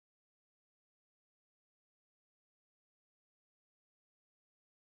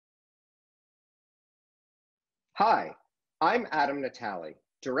Hi, I'm Adam Natali,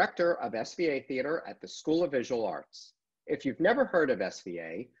 Director of SVA Theater at the School of Visual Arts. If you've never heard of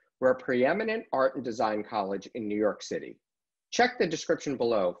SVA, we're a preeminent art and design college in New York City. Check the description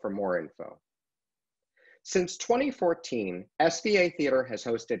below for more info. Since 2014, SVA Theater has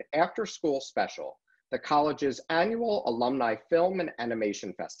hosted After School Special, the college's annual alumni film and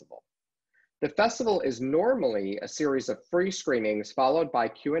animation festival. The festival is normally a series of free screenings followed by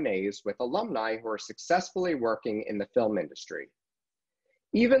Q&As with alumni who are successfully working in the film industry.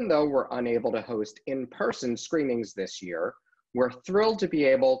 Even though we're unable to host in-person screenings this year, we're thrilled to be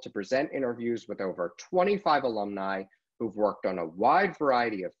able to present interviews with over 25 alumni who've worked on a wide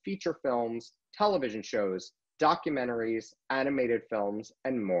variety of feature films, television shows, documentaries, animated films,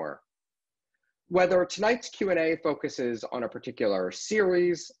 and more. Whether tonight's Q&A focuses on a particular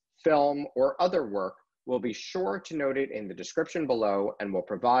series, film, or other work, we'll be sure to note it in the description below and will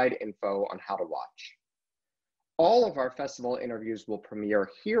provide info on how to watch. All of our festival interviews will premiere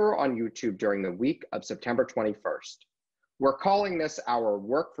here on YouTube during the week of September 21st. We're calling this our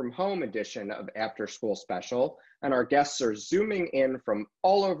work from home edition of After School Special, and our guests are zooming in from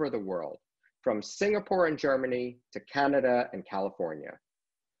all over the world, from Singapore and Germany to Canada and California.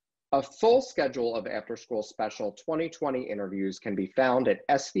 A full schedule of After School Special 2020 interviews can be found at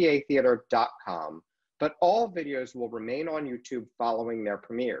svatheater.com, but all videos will remain on YouTube following their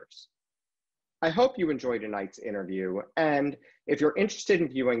premieres. I hope you enjoyed tonight's interview, and if you're interested in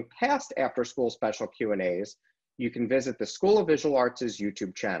viewing past After School Special Q&As, you can visit the School of Visual Arts'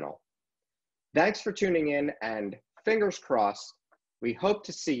 YouTube channel. Thanks for tuning in, and fingers crossed, we hope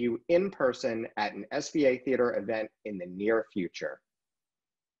to see you in person at an SVA Theater event in the near future.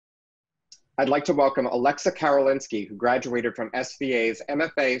 I'd like to welcome Alexa Karolinski, who graduated from SVA's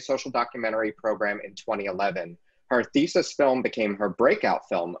MFA Social Documentary program in 2011. Her thesis film became her breakout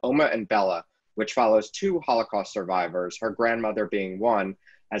film, Oma and Bella, which follows two Holocaust survivors, her grandmother being one,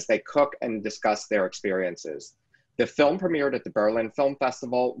 as they cook and discuss their experiences. The film premiered at the Berlin Film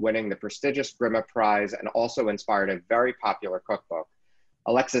Festival, winning the prestigious Grimme Prize, and also inspired a very popular cookbook.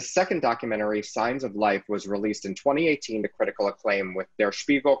 Alexa's second documentary, Signs of Life, was released in 2018 to critical acclaim, with Der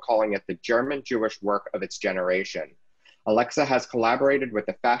Spiegel calling it the German Jewish work of its generation. Alexa has collaborated with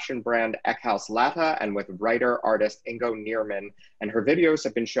the fashion brand Eckhaus Latta and with writer-artist Ingo Nierman, and her videos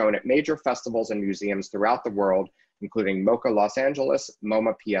have been shown at major festivals and museums throughout the world, including MoCA Los Angeles,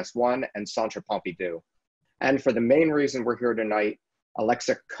 MoMA PS1, and Centre Pompidou. And for the main reason we're here tonight,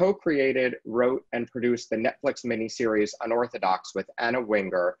 Alexa co-created, wrote, and produced the Netflix miniseries Unorthodox with Anna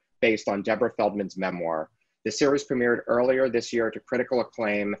Winger, based on Deborah Feldman's memoir. The series premiered earlier this year to critical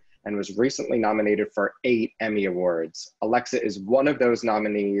acclaim and was recently nominated for 8 Emmy Awards. Alexa is one of those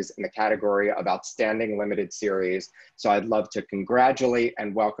nominees in the category of Outstanding Limited Series, so I'd love to congratulate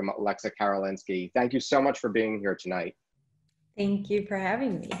and welcome Alexa Karolinski. Thank you so much for being here tonight. Thank you for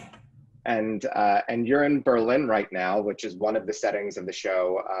having me. And you're in Berlin right now, which is one of the settings of the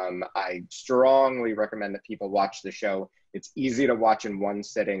show. I strongly recommend that people watch the show. It's easy to watch in one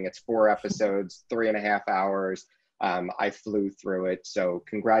sitting. It's 4 episodes, 3.5 hours. I flew through it, so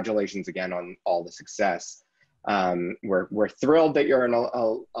congratulations again on all the success. We're thrilled that you're an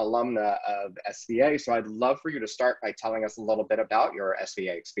alumna of SVA, so I'd love for you to start by telling us a little bit about your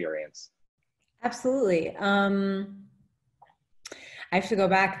SVA experience. Absolutely. I have to go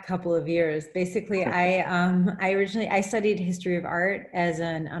back a couple of years. Basically, I studied history of art as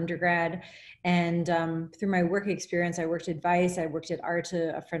an undergrad, and through my work experience, I worked at Vice, I worked at Arte,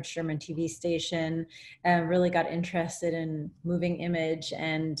 a French-German TV station, and really got interested in moving image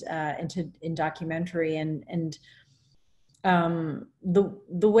and in documentary, and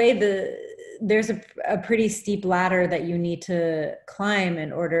the way there's a pretty steep ladder that you need to climb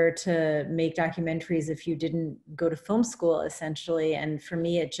in order to make documentaries if you didn't go to film school, essentially. And for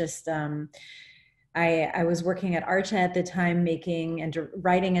me, it just, I was working at Arte at the time, making and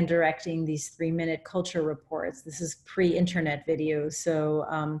writing and directing these 3-minute culture reports. This is pre-internet video,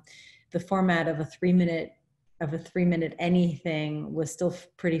 so the format of a 3-minute anything was still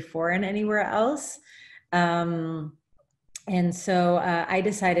pretty foreign anywhere else. And so I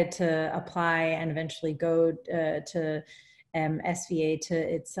decided to apply and eventually go to SVA, to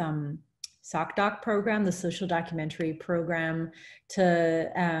its SOCDoc program, the social documentary program, to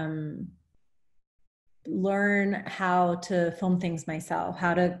learn how to film things myself,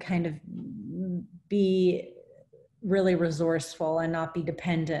 how to kind of be really resourceful and not be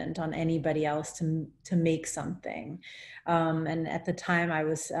dependent on anybody else to make something. And at the time I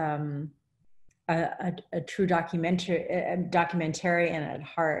was a true documentarian at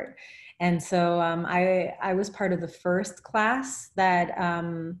heart. And so I was part of the first class that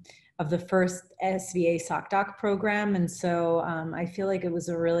of the first SVA sock doc program. And so I feel like it was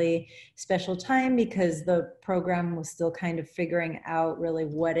a really special time because the program was still kind of figuring out really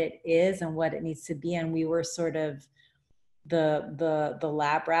what it is and what it needs to be. And we were sort of the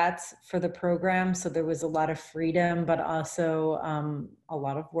lab rats for the program. So there was a lot of freedom, but also a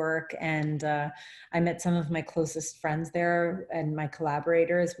lot of work. And I met some of my closest friends there and my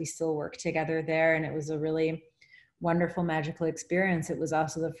collaborators. We still work together there. And it was a really wonderful, magical experience. It was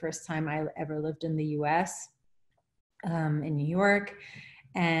also the first time I ever lived in the US, in New York.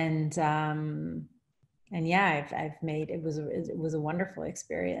 And yeah, I've made, it was a wonderful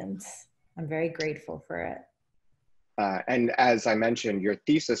experience. I'm very grateful for it. And as I mentioned, your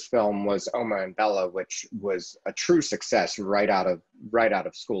thesis film was Oma and Bella, which was a true success right out of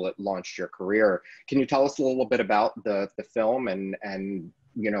school. It launched your career. Can you tell us a little bit about the film and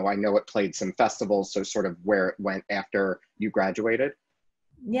you know, I know it played some festivals, so sort of where it went after you graduated?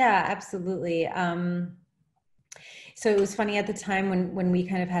 Yeah, absolutely. So it was funny at the time when we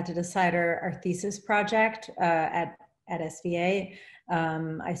kind of had to decide our thesis project at SVA.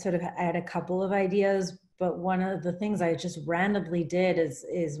 I had a couple of ideas, but one of the things I just randomly did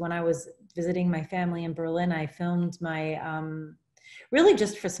is when I was visiting my family in Berlin, I filmed my really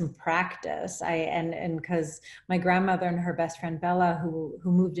just for some practice. And because my grandmother and her best friend Bella, who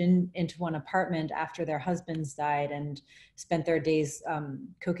moved into one apartment after their husbands died and spent their days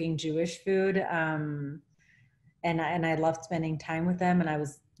cooking Jewish food. And I loved spending time with them, and I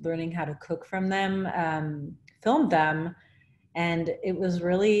was learning how to cook from them, filmed them, and it was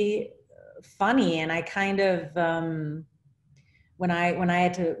really funny. And I kind of when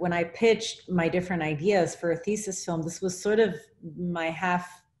I pitched my different ideas for a thesis film, this was sort of my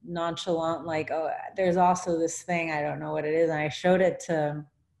half nonchalant, like, oh, there's also this thing, I don't know what it is. And I showed it to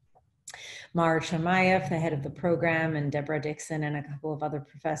Mara Chemayev, the head of the program, and Deborah Dixon, and a couple of other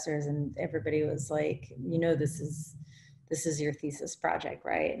professors, and everybody was like, you know, this is your thesis project,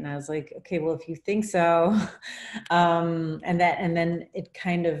 right? And I was like, okay, well, if you think so. And then it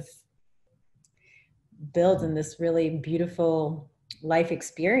kind of built in this really beautiful life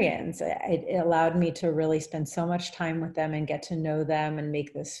experience. It allowed me to really spend so much time with them and get to know them and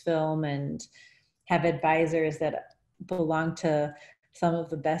make this film and have advisors that belong to some of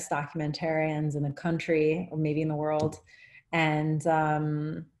the best documentarians in the country or maybe in the world. And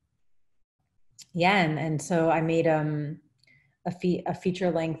so I made a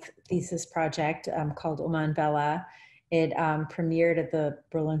feature-length thesis project called Oma and Bella. It premiered at the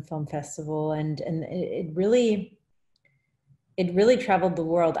Berlin Film Festival, and it really traveled the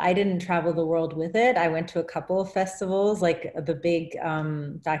world. I didn't travel the world with it. I went to a couple of festivals, like the big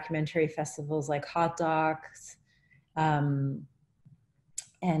documentary festivals like Hot Docs.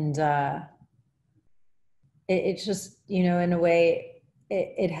 It's just, you know, in a way,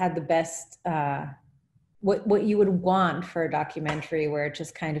 it had the best, what you would want for a documentary, where it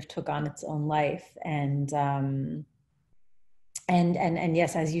just kind of took on its own life. And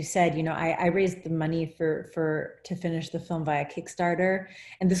yes, as you said, you know, I raised the money to finish the film via Kickstarter,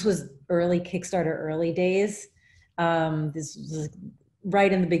 and this was early days. This was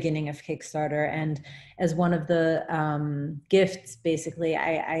right in the beginning of Kickstarter, and as one of the gifts, basically,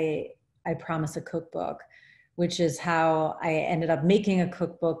 I promised a cookbook, which is how I ended up making a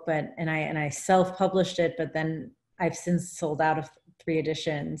cookbook. And I self-published it, but then I've since sold out of 3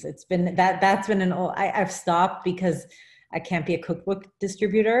 editions. It's been that's been an old. I've stopped because I can't be a cookbook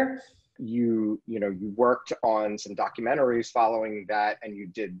distributor. You worked on some documentaries following that, and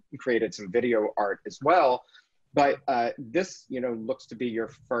you created some video art as well. But this, you know, looks to be your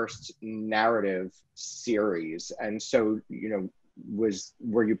first narrative series. And so, you know,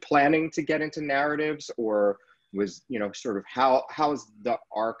 were you planning to get into narratives, or was, you know, sort of how has the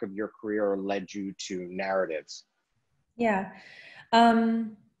arc of your career led you to narratives? Yeah.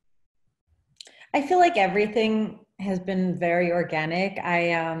 I feel like everything has been very organic.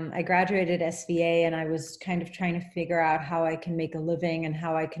 I graduated SVA, and I was kind of trying to figure out how I can make a living and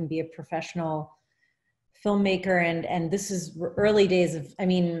how I can be a professional filmmaker. And this is early days of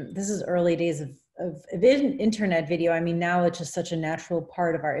internet video. I mean, now it's just such a natural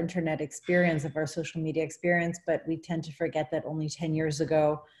part of our internet experience, of our social media experience, but we tend to forget that only 10 years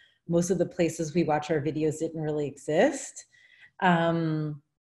ago, most of the places we watch our videos didn't really exist.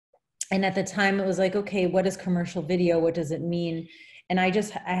 And at the time it was like, okay, what is commercial video? What does it mean? And I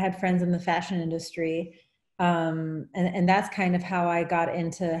had friends in the fashion industry. And that's kind of how I got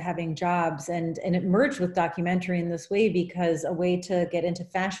into having jobs, and it merged with documentary in this way, because a way to get into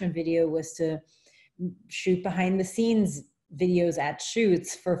fashion video was to shoot behind the scenes videos at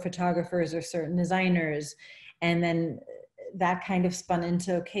shoots for photographers or certain designers. And then that kind of spun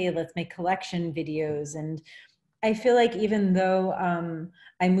into, okay, let's make collection videos. And I feel like even though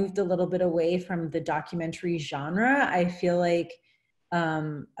I moved a little bit away from the documentary genre, I feel like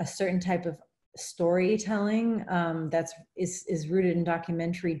a certain type of storytelling is rooted in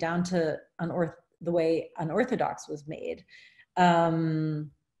documentary down to the way Unorthodox was made. I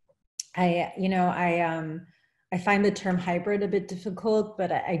find the term hybrid a bit difficult,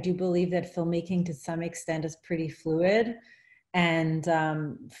 but I do believe that filmmaking to some extent is pretty fluid, and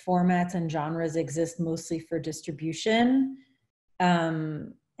formats and genres exist mostly for distribution.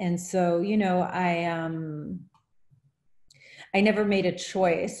 And so, I never made a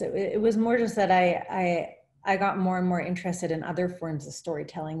choice. It was more just that I got more and more interested in other forms of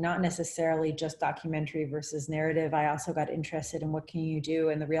storytelling, not necessarily just documentary versus narrative. I also got interested in what can you do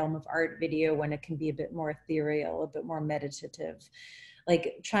in the realm of art video when it can be a bit more ethereal, a bit more meditative,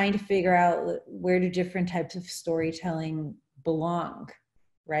 like trying to figure out where do different types of storytelling belong,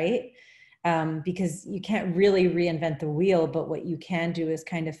 right? Because you can't really reinvent the wheel, but what you can do is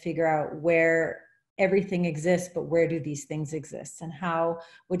kind of figure out where everything exists, but where do these things exist, and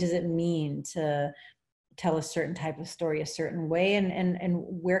what does it mean to tell a certain type of story a certain way, and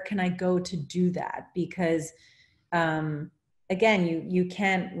where can I go to do that? Because again, you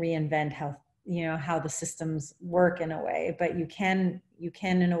can't reinvent how the systems work in a way, but you can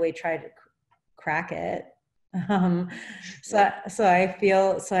in a way try to crack it. So I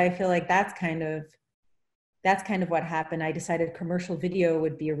feel like that's kind of what happened. I decided commercial video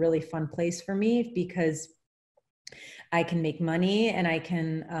would be a really fun place for me because I can make money and I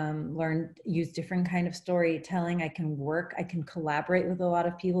can use different kind of storytelling. I can collaborate with a lot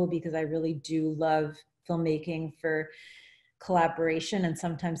of people because I really do love filmmaking for collaboration, and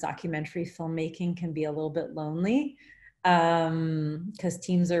sometimes documentary filmmaking can be a little bit lonely because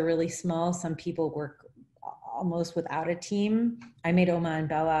teams are really small. Some people work almost without a team. I made Oma and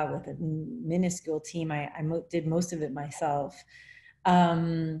Bella with a minuscule team. I did most of it myself.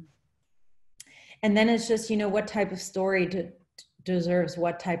 And then it's just, what type of story deserves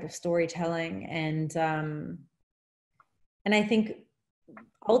what type of storytelling. And I think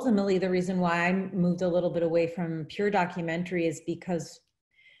ultimately the reason why I moved a little bit away from pure documentary is because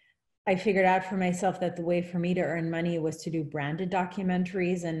I figured out for myself that the way for me to earn money was to do branded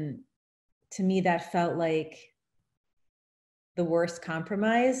documentaries. And to me, that felt like the worst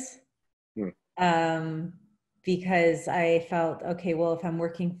compromise. Because I felt, okay, well, if I'm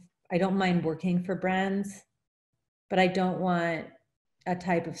working, I don't mind working for brands, but I don't want a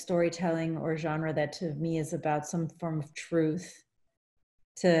type of storytelling or genre that to me is about some form of truth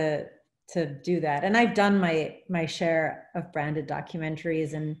to do that. And I've done my share of branded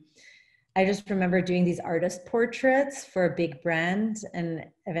documentaries, and I just remember doing these artist portraits for a big brand, and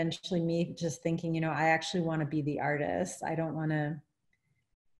eventually me just thinking, I actually want to be the artist. I don't want to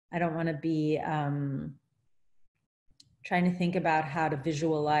be trying to think about how to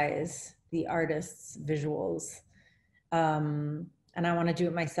visualize the artist's visuals. And I want to do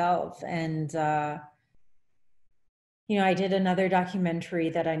it myself. And, I did another documentary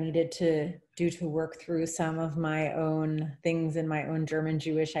that I needed to do to work through some of my own things in my own German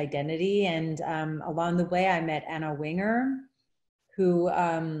Jewish identity. And along the way, I met Anna Winger, who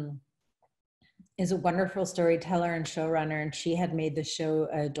is a wonderful storyteller and showrunner. And she had made the show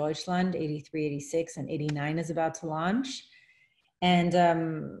Deutschland 83, 86, and 89 is about to launch. And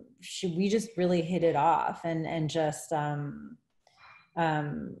we just really hit it off, and just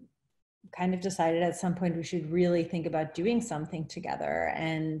kind of decided at some point we should really think about doing something together.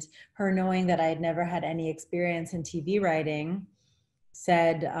 And her, knowing that I had never had any experience in TV writing,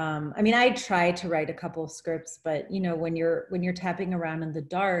 said, I tried to write a couple of scripts, but when you're tapping around in the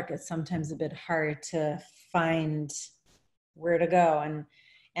dark, it's sometimes a bit hard to find where to go. And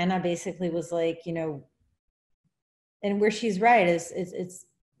Anna basically was like, and where she's right is it's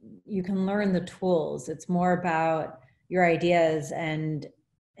you can learn the tools. It's more about your ideas and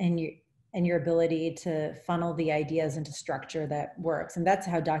your ability to funnel the ideas into structure that works. And that's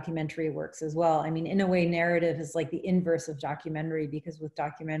how documentary works as well. In a way, narrative is like the inverse of documentary, because with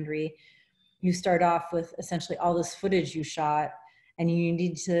documentary, you start off with essentially all this footage you shot, and you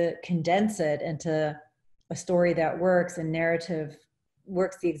need to condense it into a story that works. And narrative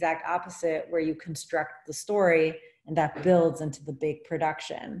works the exact opposite, where you construct the story and that builds into the big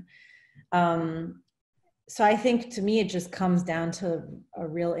production. So I think, to me, it just comes down to a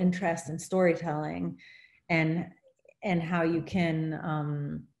real interest in storytelling and how you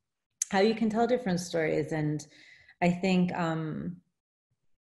can tell different stories. And I think, one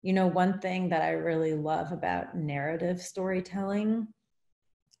thing that I really love about narrative storytelling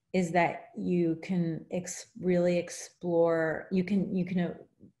is that you can really explore,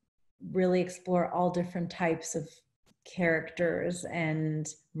 really explore all different types of characters and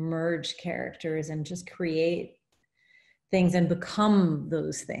merge characters and just create things and become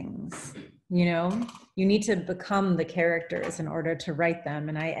those things. You know, you need to become the characters in order to write them.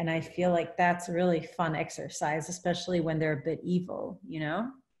 And I feel like that's a really fun exercise, especially when they're a bit evil, you know?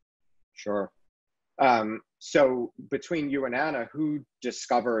 Sure. So between you and Anna, who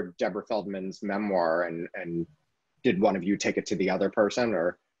discovered Deborah Feldman's memoir, and did one of you take it to the other person,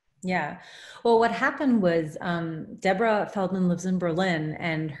 or? Yeah. Well, what happened was Deborah Feldman lives in Berlin,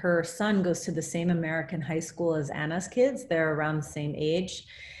 and her son goes to the same American high school as Anna's kids. They're around the same age.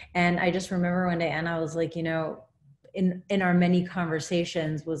 And I just remember one day Anna was like, you know, in our many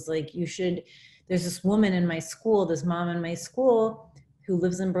conversations was like, there's this woman in my school, this mom in my school who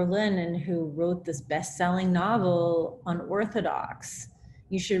lives in Berlin and who wrote this best-selling novel, Unorthodox.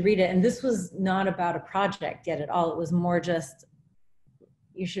 You should read it. And this was not about a project yet at all. It was more just,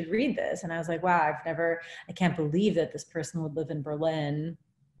 you should read this. And I was like, wow, I can't believe that this person would live in Berlin.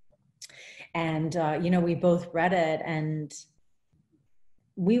 And, you know, we both read it, and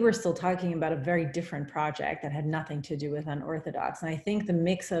we were still talking about a very different project that had nothing to do with Unorthodox. And I think the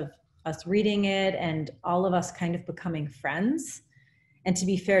mix of us reading it and all of us kind of becoming friends. And to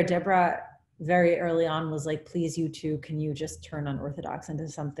be fair, Deborah very early on was like, please, you two, can you just turn Unorthodox into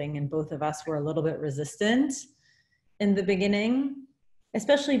something? And both of us were a little bit resistant in the beginning,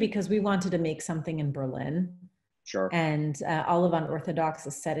 especially because we wanted to make something in Berlin. Sure. And all of Unorthodox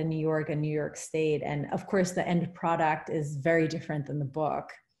is set in New York and New York State. And of course, the end product is very different than the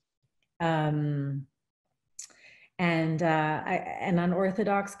book. And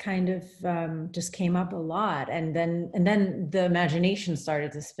Unorthodox kind of just came up a lot. And then the imagination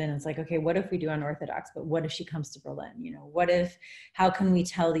started to spin. It's like, okay, what if we do Unorthodox, but what if she comes to Berlin? You know, how can we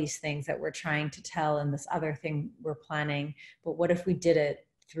tell these things that we're trying to tell and this other thing we're planning, but what if we did it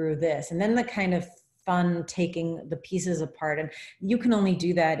through this? And then the kind of fun taking the pieces apart. And you can only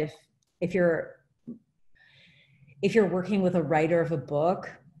do that if you're working with a writer of a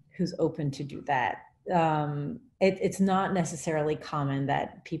book who's open to do that. It's not necessarily common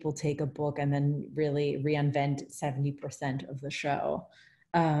that people take a book and then really reinvent 70% of the show.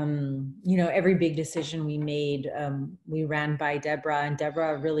 You know, every big decision we made, we ran by Deborah, and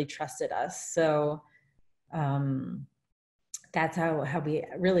Deborah really trusted us. So that's how we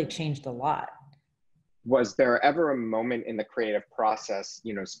really changed a lot. Was there ever a moment in the creative process,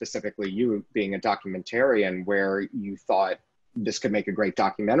 you know, specifically you being a documentarian, where you thought this could make a great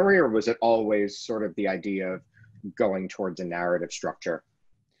documentary, or was it always sort of the idea of going towards a narrative structure?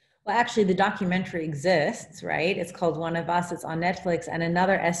 Well, actually, the documentary exists, right? It's called One of Us. It's on Netflix. And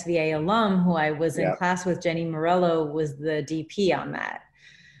another SVA alum who I was in class with, Jenny Morello, was the DP on that.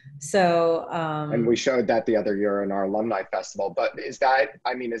 So, and we showed that the other year in our alumni festival, but is that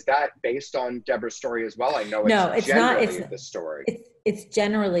based on Deborah's story as well? I know it's generally the story. It's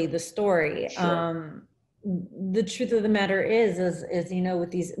generally the story. Sure. The truth of the matter is, you know,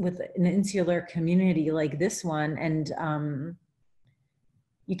 with an insular community like this one, and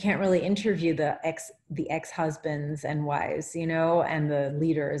you can't really interview the ex-husbands and wives, you know, and the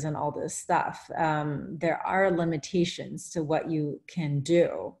leaders and all this stuff. There are limitations to what you can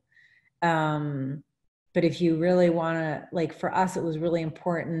do. But if you really want to, like, for us, it was really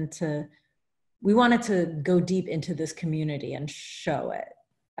important we wanted to go deep into this community and show it,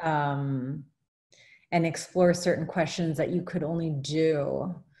 and explore certain questions that you could only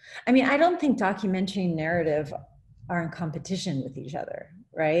do. I mean, I don't think documentary and narrative are in competition with each other,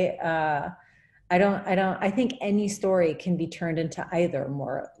 right? I think any story can be turned into either,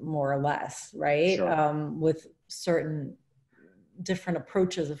 more or less, right? Sure. With certain different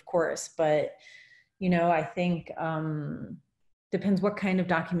approaches, of course, but, you know, I think depends what kind of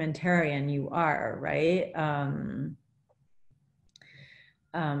documentarian you are, right?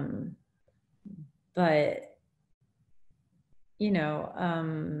 But, you know,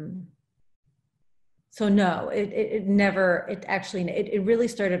 so no, it really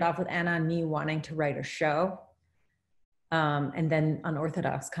started off with Anna and me wanting to write a show. And then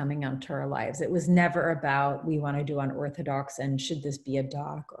Unorthodox coming onto our lives. It was never about, we want to do Unorthodox and should this be a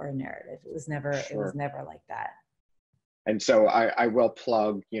doc or a narrative. It was never, It was never like that. And so I will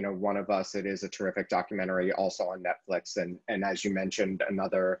plug, you know, One of Us. It is a terrific documentary, also on Netflix. And as you mentioned,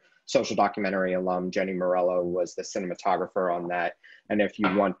 another social documentary alum, Jenny Morello, was the cinematographer on that. And if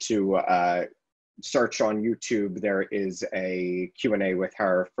you want to search on YouTube, there is a Q&A with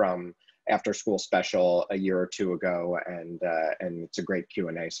her from After School Special a year or two ago, and it's a great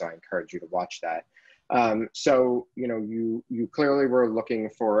Q&A, so I encourage you to watch that. So, you clearly were looking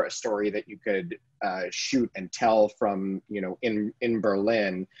for a story that you could shoot and tell from, in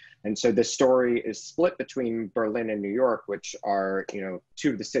Berlin. And so this story is split between Berlin and New York, which are, two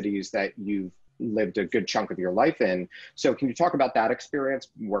of the cities that you've lived a good chunk of your life in. So can you talk about that experience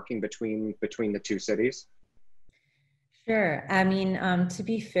working between the two cities? Sure. I mean, to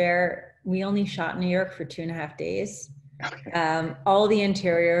be fair, we only shot in New York for 2.5 days. Okay. All the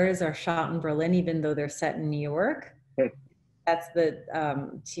interiors are shot in Berlin, even though they're set in New York. That's the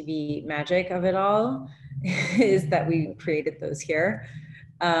TV magic of it all, is that we created those here.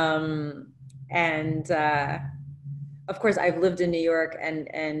 And of course, I've lived in New York,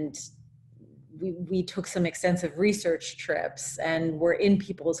 and we took some extensive research trips, and we're in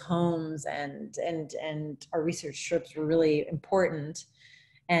people's homes, and our research trips were really important.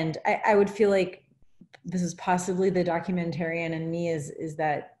 And I would feel like this is possibly the documentarian in me, is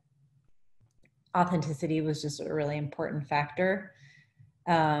that authenticity was just a really important factor.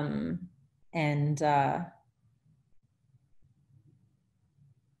 And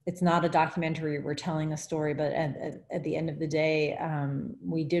it's not a documentary, we're telling a story, but at the end of the day,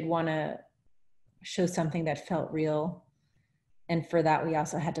 we did want to show something that felt real. And for that, we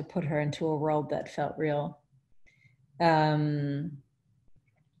also had to put her into a world that felt real.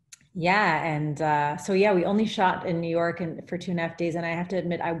 Yeah, and so yeah, we only shot in New York and for 2.5 days, and I have to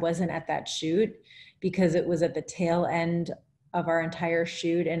admit I wasn't at that shoot because it was at the tail end of our entire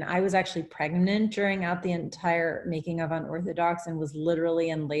shoot, and I was actually pregnant out the entire making of Unorthodox, and was literally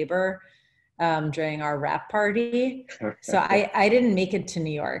in labor during our wrap party. So I didn't make it to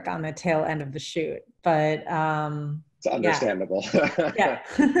New York on the tail end of the shoot, but It's understandable. Yeah.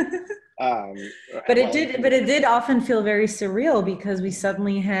 But it did often feel very surreal because we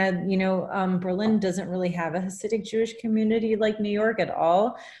suddenly had, Berlin doesn't really have a Hasidic Jewish community like New York at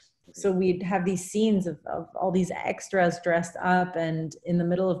all. So we'd have these scenes of all these extras dressed up, and in the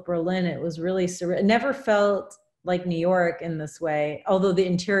middle of Berlin, it was really surreal. It never felt like New York in this way, although the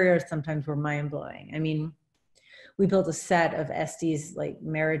interiors sometimes were mind-blowing. I mean, we built a set of Estee's like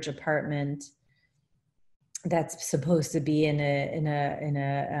marriage apartment that's supposed to be in a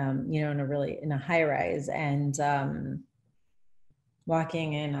high rise, and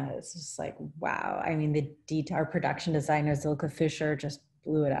walking in, it's just like, wow. I mean, our production designer Zilka Fisher just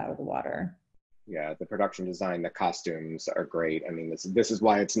blew it out of the water. Yeah, the production design, the costumes are great. I mean, this is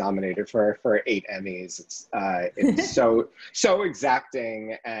why it's nominated for 8 Emmys. It's so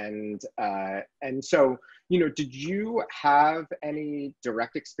exacting, and so, did you have any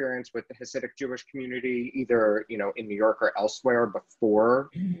direct experience with the Hasidic Jewish community, either in New York or elsewhere, before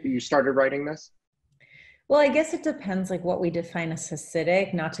you started writing this? Well, I guess it depends like what we define as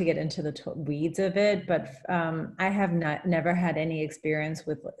Hasidic, not to get into the weeds of it, but I have never had any experience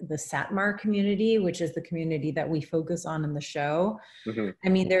with the Satmar community, which is the community that we focus on in the show. Mm-hmm. I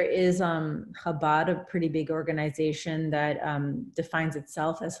mean, there is Chabad, a pretty big organization that defines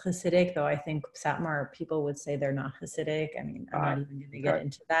itself as Hasidic, though I think Satmar people would say they're not Hasidic. I mean, I'm not even going to get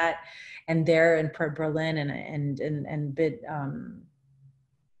into that. And they're in Berlin and bit.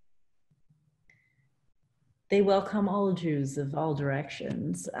 They welcome all Jews of all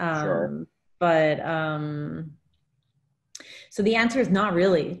directions. Sure. But so the answer is not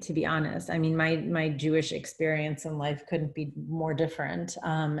really, to be honest. I mean, my Jewish experience in life couldn't be more different.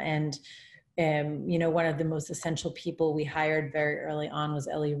 And one of the most essential people we hired very early on was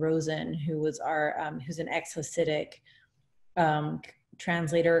Ellie Rosen, who was who's an ex-Hasidic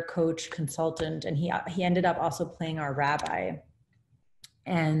translator, coach, consultant, and he ended up also playing our rabbi.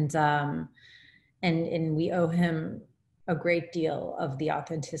 And we owe him a great deal of the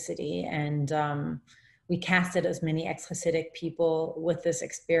authenticity. And we casted as many ex-Hasidic people with this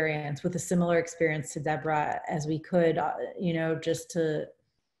experience, with a similar experience to Deborah as we could, just to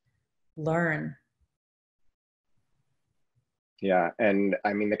learn. Yeah, and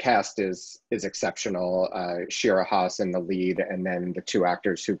I mean, the cast is exceptional. Shira Haas in the lead, and then the 2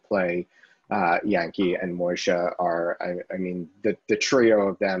 actors who play Yankee and Moisha are, I mean, the trio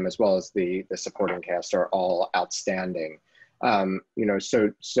of them, as well as the supporting cast, are all outstanding. So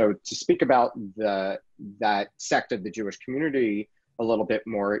to speak about that sect of the Jewish community a little bit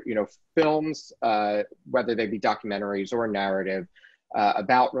more, films, whether they be documentaries or narrative,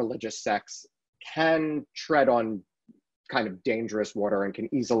 about religious sects can tread on kind of dangerous water and can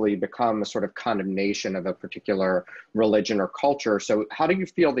easily become a sort of condemnation of a particular religion or culture. So how do you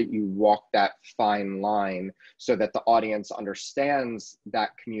feel that you walk that fine line so that the audience understands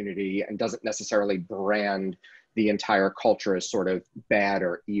that community and doesn't necessarily brand the entire culture as sort of bad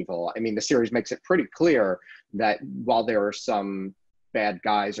or evil? I mean, the series makes it pretty clear that while there are some bad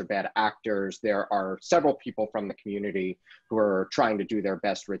guys or bad actors. There are several people from the community who are trying to do their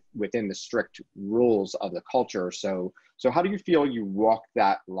best within the strict rules of the culture. So how do you feel you walk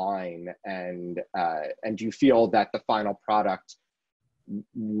that line, and do you feel that the final product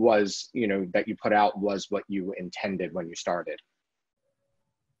was, that you put out was what you intended when you started?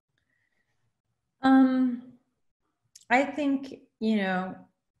 I think,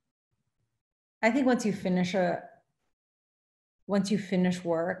 I think once you finish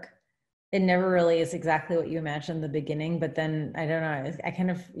work, it never really is exactly what you imagined in the beginning, but then I don't know, I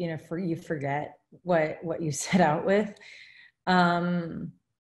kind of, you forget what you set out with. I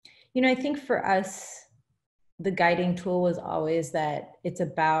think for us, the guiding tool was always that it's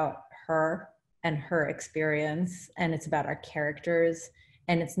about her and her experience, and it's about our characters.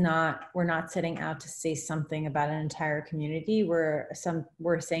 And we're not setting out to say something about an entire community. We're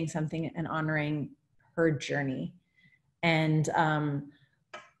saying something and honoring her journey. And,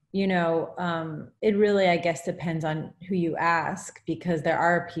 it really, I guess, depends on who you ask, because there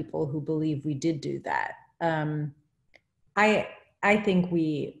are people who believe we did do that. I think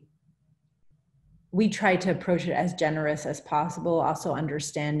we try to approach it as generous as possible, also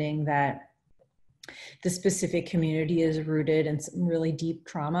understanding that the specific community is rooted in some really deep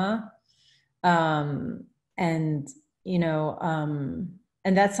trauma. And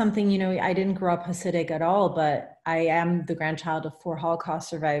that's something, I didn't grow up Hasidic at all, but I am the grandchild of 4 Holocaust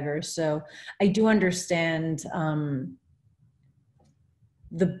survivors. So I do understand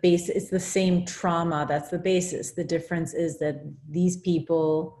the base. It's the same trauma. That's the basis. The difference is that these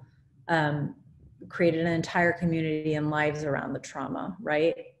people created an entire community and lives around the trauma,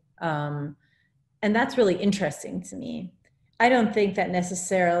 right? And that's really interesting to me. I don't think that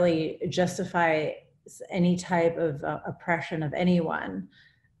necessarily justifies any type of oppression of anyone,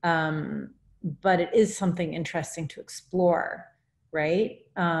 but it is something interesting to explore, right?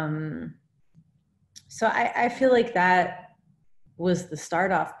 So I feel like that was the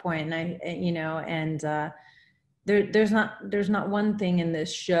start off point, and there's not one thing in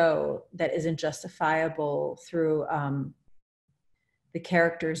this show that isn't justifiable through the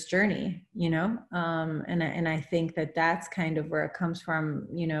character's journey, and I think that that's kind of where it comes from.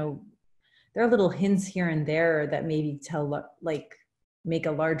 There are little hints here and there that maybe make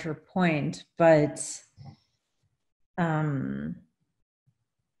a larger point, but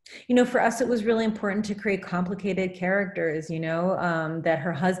for us, it was really important to create complicated characters, that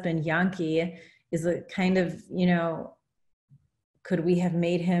her husband, Yankee, is a kind of, could we have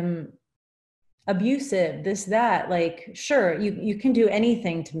made him abusive, this, that? Sure, you can do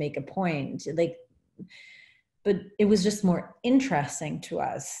anything to make a point, but it was just more interesting to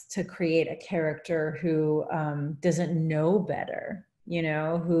us to create a character who doesn't know better,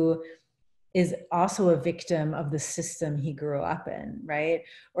 who is also a victim of the system he grew up in, right?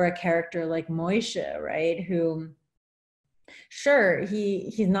 Or a character like Moishe, right? Who, sure,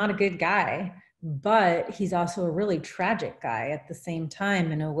 he's not a good guy, but he's also a really tragic guy at the same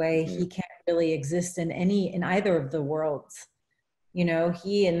time. In a way, he can't really exist in either of the worlds.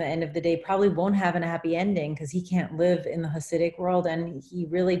 He, in the end of the day, probably won't have a happy ending because he can't live in the Hasidic world, and he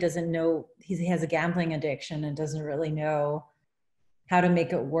really doesn't know. He has a gambling addiction and doesn't really know how to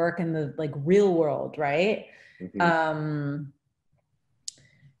make it work in the real world, right? Mm-hmm.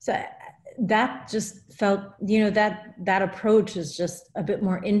 So that just felt, that approach is just a bit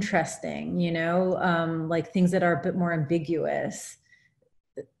more interesting, things that are a bit more ambiguous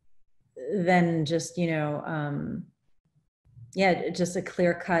than just, just a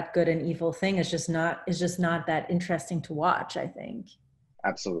clear-cut good and evil thing is just not that interesting to watch, I think.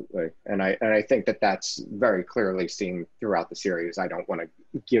 Absolutely. And I think that that's very clearly seen throughout the series. I don't want to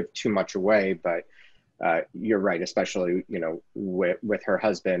give too much away, but you're right, especially, with her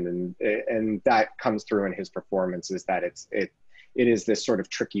husband, and that comes through in his performance, is that it is this sort of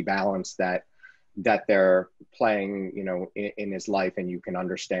tricky balance that they're playing, in his life, and you can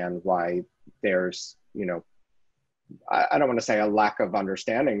understand why there's, I don't want to say a lack of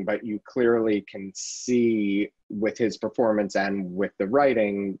understanding, but you clearly can see with his performance and with the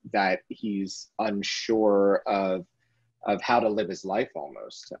writing that he's unsure of how to live his life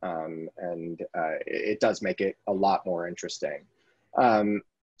almost. And it does make it a lot more interesting.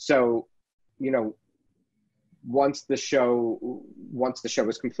 So, once the show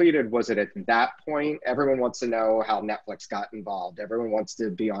was completed, was it at that point? Everyone wants to know how Netflix got involved. Everyone wants to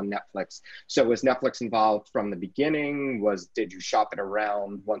be on Netflix. So was Netflix involved from the beginning? Did you shop it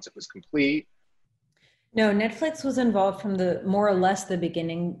around once it was complete? No, Netflix was involved from more or less the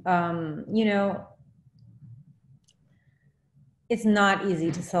beginning. It's not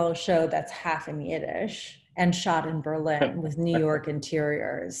easy to sell a show that's half in Yiddish. and shot in Berlin with New York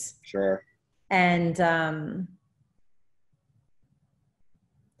interiors. Sure. And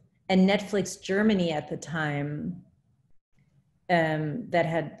Netflix Germany at the time, that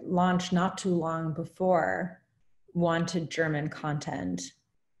had launched not too long before, wanted German content.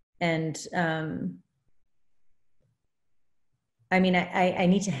 And I mean, I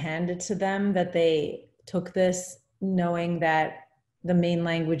need to hand it to them that they took this knowing that the main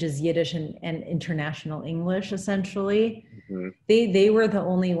language is Yiddish and international English, essentially. Mm-hmm. They were the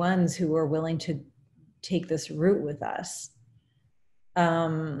only ones who were willing to take this route with us.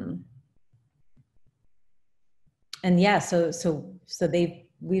 And yeah, so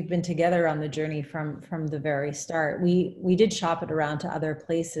we've been together on the journey from the very start. We did shop it around to other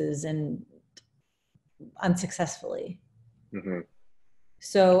places and unsuccessfully. Mm-hmm.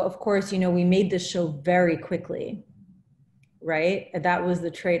 So of course, we made this show very quickly, right? That was the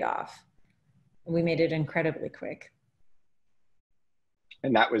trade-off. We made it incredibly quick.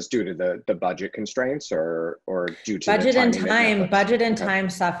 And that was due to the budget constraints, or due to budget and time. Budget and Okay.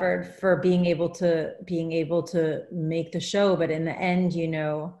 time suffered for being able to make the show, but in the end,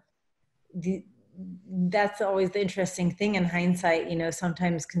 that's always the interesting thing in hindsight.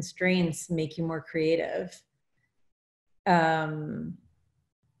 Sometimes constraints make you more creative. So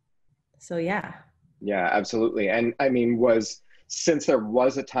yeah. Yeah, absolutely. And I mean, since there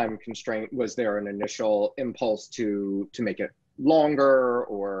was a time constraint, was there an initial impulse to make it longer,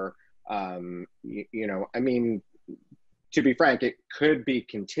 or I mean, to be frank, it could be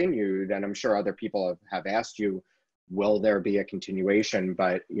continued, and I'm sure other people have asked you, will there be a continuation?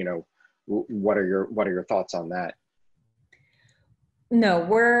 But what are your thoughts on that? No,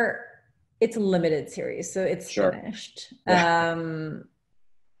 it's a limited series, so it's Sure. finished. Yeah.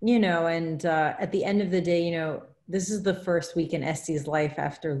 And at the end of the day, this is the first week in Estee's life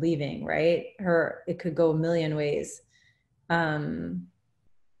after leaving, right? It could go a million ways. And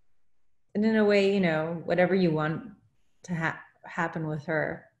in a way, whatever you want to happen with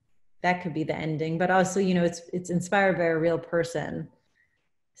her, that could be the ending. But also, it's inspired by a real person.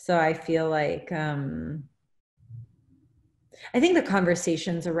 So I feel like, I think the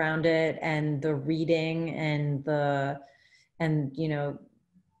conversations around it and the reading and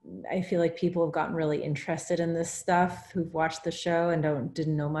I feel like people have gotten really interested in this stuff who've watched the show and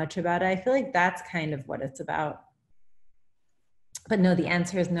didn't know much about it. I feel like that's kind of what it's about. But no, the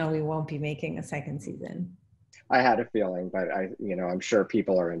answer is no, we won't be making a second season. I had a feeling, but I'm sure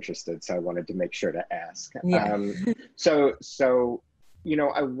people are interested, so I wanted to make sure to ask. Yeah. So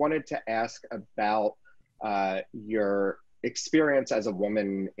I wanted to ask about your experience as a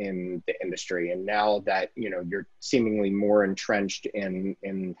woman in the industry, and now that you're seemingly more entrenched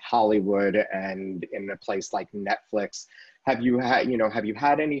in Hollywood and in a place like Netflix, have you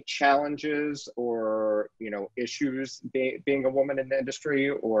had any challenges or issues being a woman in the industry,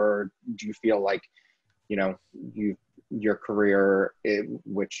 or do you feel like your career,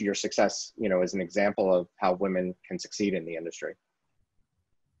 which your success is an example of how women can succeed in the industry?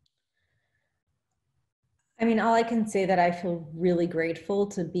 I mean, all I can say that I feel really grateful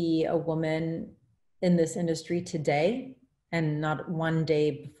to be a woman in this industry today and not one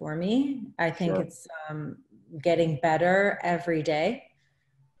day before me. I think Sure. it's getting better every day.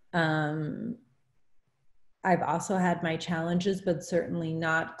 I've also had my challenges, but certainly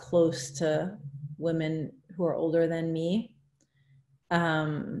not close to women who are older than me.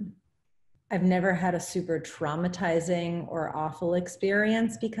 I've never had a super traumatizing or awful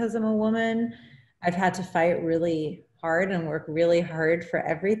experience because I'm a woman. I've had to fight really hard and work really hard for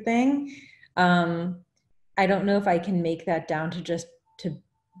everything. I don't know if I can make that down to just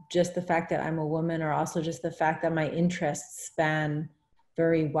the fact that I'm a woman, or also just the fact that my interests span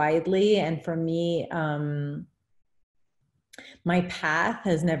very widely. And for me, my path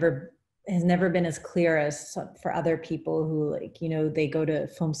has never been as clear as for other people who they go to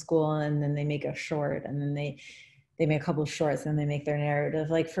film school and then they make a short, and then they make a couple of shorts and they make their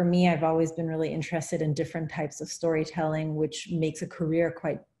narrative. Like for me, I've always been really interested in different types of storytelling, which makes a career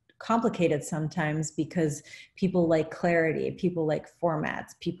quite complicated sometimes because people like clarity, people like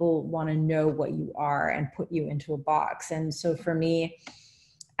formats, people want to know what you are and put you into a box. And so for me,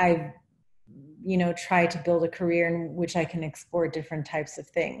 I've try to build a career in which I can explore different types of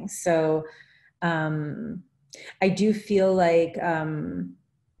things. So I do feel like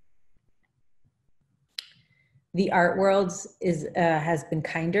the art world has been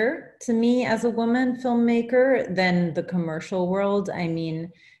kinder to me as a woman filmmaker than the commercial world. I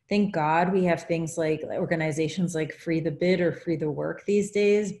mean, thank God we have things like organizations like Free the Bid or Free the Work these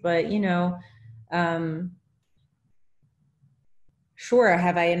days, but Sure.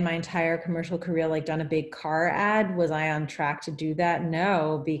 Have I in my entire commercial career like done a big car ad? Was I on track to do that?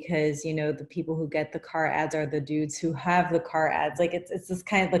 No, because you know the people who get the car ads are the dudes who have the car ads. Like it's this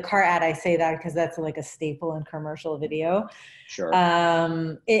kind of the car ad. I say that because that's like a staple in commercial video. Sure.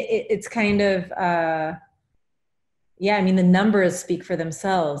 It's kind of yeah. I mean the numbers speak for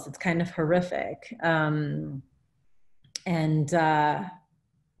themselves. It's kind of horrific. And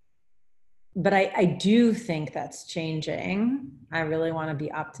but I do think that's changing. I really want to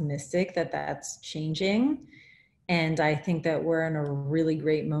be optimistic that that's changing. And I think that we're in a really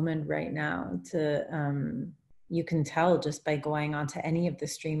great moment right now to, you can tell just by going onto any of the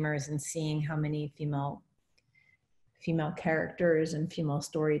streamers and seeing how many female characters and female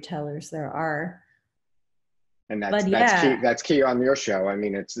storytellers there are. And But that's key. yeah, That's key on your show. I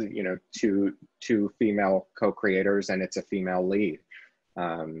mean, it's, you know, two female co-creators and it's a female lead.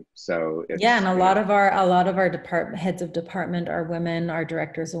 So yeah, it's, and a you know, lot of our department heads of department are women, our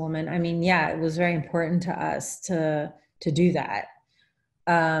directors are women. I mean, yeah, it was very important to us to do that.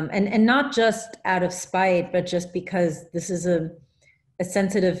 And not just out of spite, but just because this is a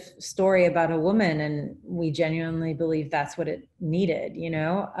sensitive story about a woman, and we genuinely believe that's what it needed, you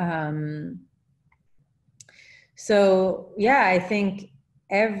know? So yeah, I think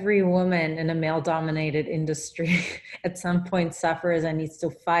every woman in a male dominated industry at some point suffers and needs to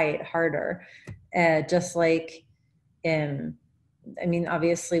fight harder. Just like, I mean,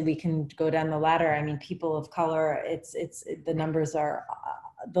 obviously we can go down the ladder. I mean, people of color, it's the numbers are,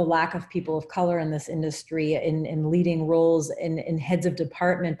 the lack of people of color in this industry in leading roles in heads of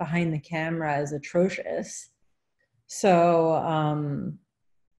department behind the camera is atrocious. So,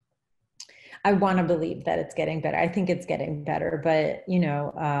 I want to believe that it's getting better. I think it's getting better, but you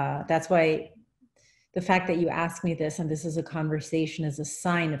know, that's why the fact that you asked me this and this is a conversation is a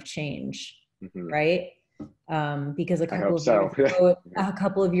sign of change, right? Because I hope so. a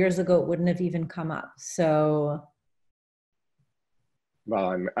couple of years ago, it wouldn't have even come up. So,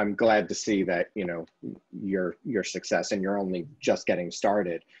 Well, I'm glad to see that, you know, your success and you're only just getting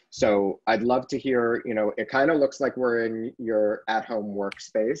started. So I'd love to hear, you know, it kind of looks like we're in your at-home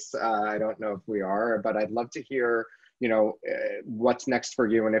workspace. I don't know if we are, but I'd love to hear, you know, what's next for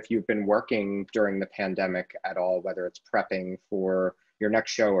you and if you've been working during the pandemic at all, whether it's prepping for your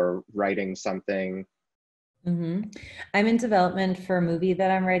next show or writing something. I'm in development for a movie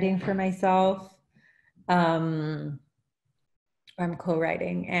that I'm writing for myself. I'm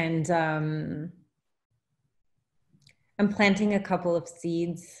co-writing, and I'm planting a couple of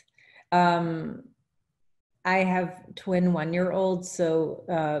seeds. I have twin 1-year-olds,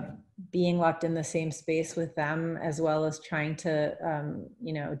 so being locked in the same space with them, as well as trying to,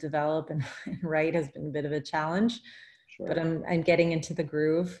 you know, develop and write has been a bit of a challenge. Sure. But I'm getting into the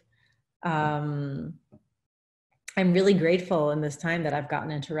groove. I'm really grateful in this time that I've gotten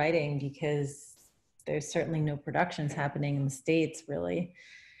into writing because there's certainly no productions happening in the States, really.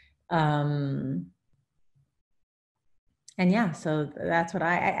 And yeah, so that's what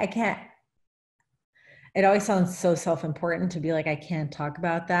I can't, it always sounds so self-important to be like, I can't talk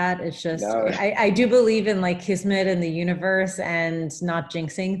about that. It's just, No. I do believe in like kismet and the universe and not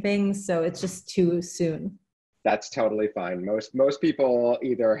jinxing things. So it's just too soon. That's totally fine. Most people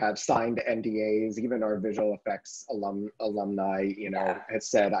either have signed NDAs, even our visual effects alumni, you know, Yeah. has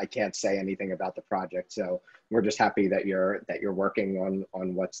said I can't say anything about the project. So we're just happy that you're working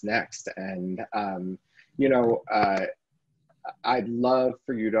on what's next. And you know, I'd love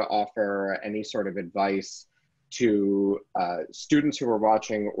for you to offer any sort of advice to students who are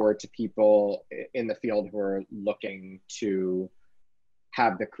watching or to people in the field who are looking to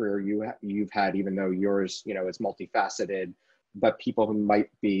have the career you've had, even though yours, you know, is multifaceted, but people who might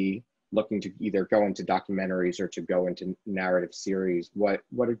be looking to either go into documentaries or to go into narrative series, what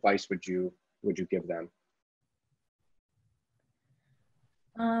advice would you give them?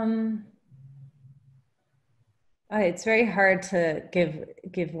 It's very hard to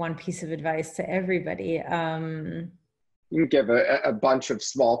give one piece of advice to everybody. You can give a bunch of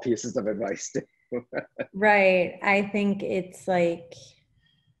small pieces of advice too. Right. I think it's like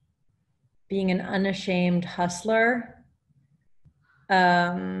being an unashamed hustler,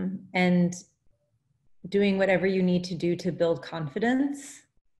 and doing whatever you need to do to build confidence,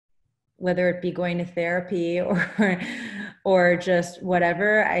 whether it be going to therapy or just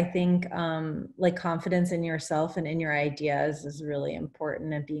whatever. I think like confidence in yourself and in your ideas is really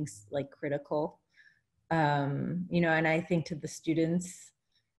important, and being like critical. You know, and I think to the students,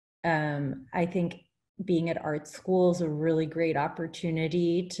 I think being at art school is a really great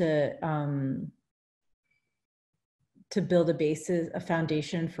opportunity to to build a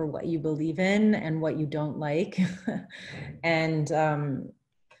foundation for what you believe in and what you don't like. And,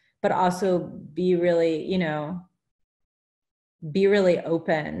 but also be really, you know, be really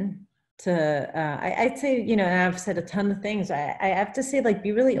open to, I'd say, you know, and I've said a ton of things. I have to say, like,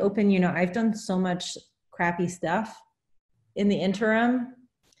 be really open. You know, I've done so much crappy stuff in the interim,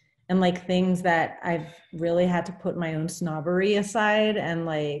 and like things that I've really had to put my own snobbery aside and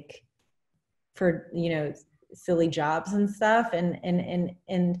like for, you know, silly jobs and stuff. And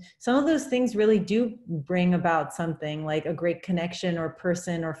some of those things really do bring about something like a great connection or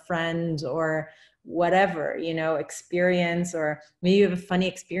person or friend or whatever, you know, experience, or maybe you have a funny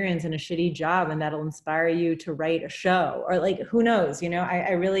experience in a shitty job and that'll inspire you to write a show, or like, who knows, you know.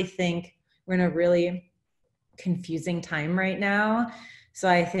 I really think we're in a really confusing time right now. So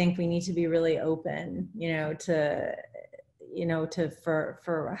I think we need to be really open, you know, to, you know, to,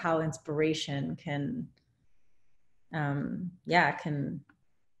 for how inspiration can, can,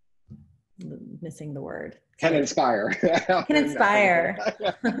 missing the word. Can inspire. Can inspire.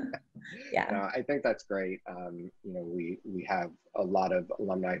 Yeah. No, I think that's great. You know, we have a lot of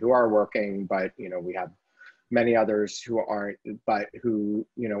alumni who are working, but, you know, we have many others who aren't, but who,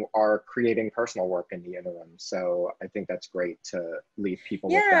 you know, are creating personal work in the interim. So I think that's great to leave people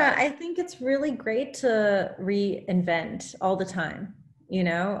with that. I think it's really great to reinvent all the time, you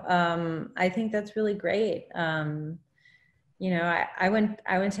know. I think that's really great. You know, I went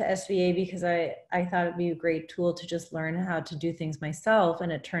to SVA because I thought it'd be a great tool to just learn how to do things myself.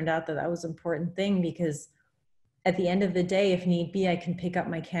 And it turned out that that was an important thing, because at the end of the day, if need be, I can pick up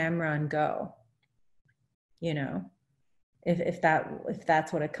my camera and go, you know, if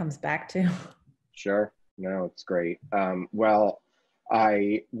that's what it comes back to. Sure. No, it's great. Well,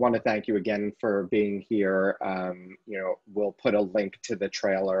 I want to thank you again for being here. You know, we'll put a link to the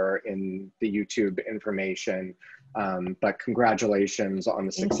trailer in the YouTube information. But congratulations on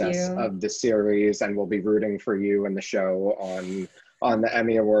the success of the series, and we'll be rooting for you and the show on the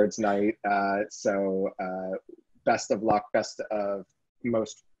Emmy Awards night. So best of luck, best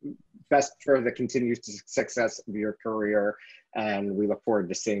for the continued success of your career, and we look forward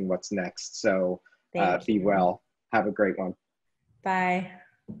to seeing what's next. So be well. Have a great one. Bye.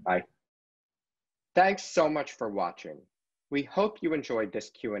 Bye. Thanks so much for watching. We hope you enjoyed this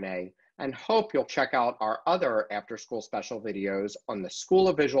Q&A and hope you'll check out our other after-school special videos on the School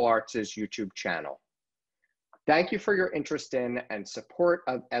of Visual Arts' YouTube channel. Thank you for your interest in and support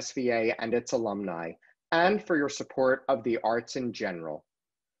of SVA and its alumni, and for your support of the arts in general.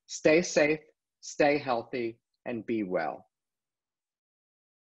 Stay safe, stay healthy, and be well.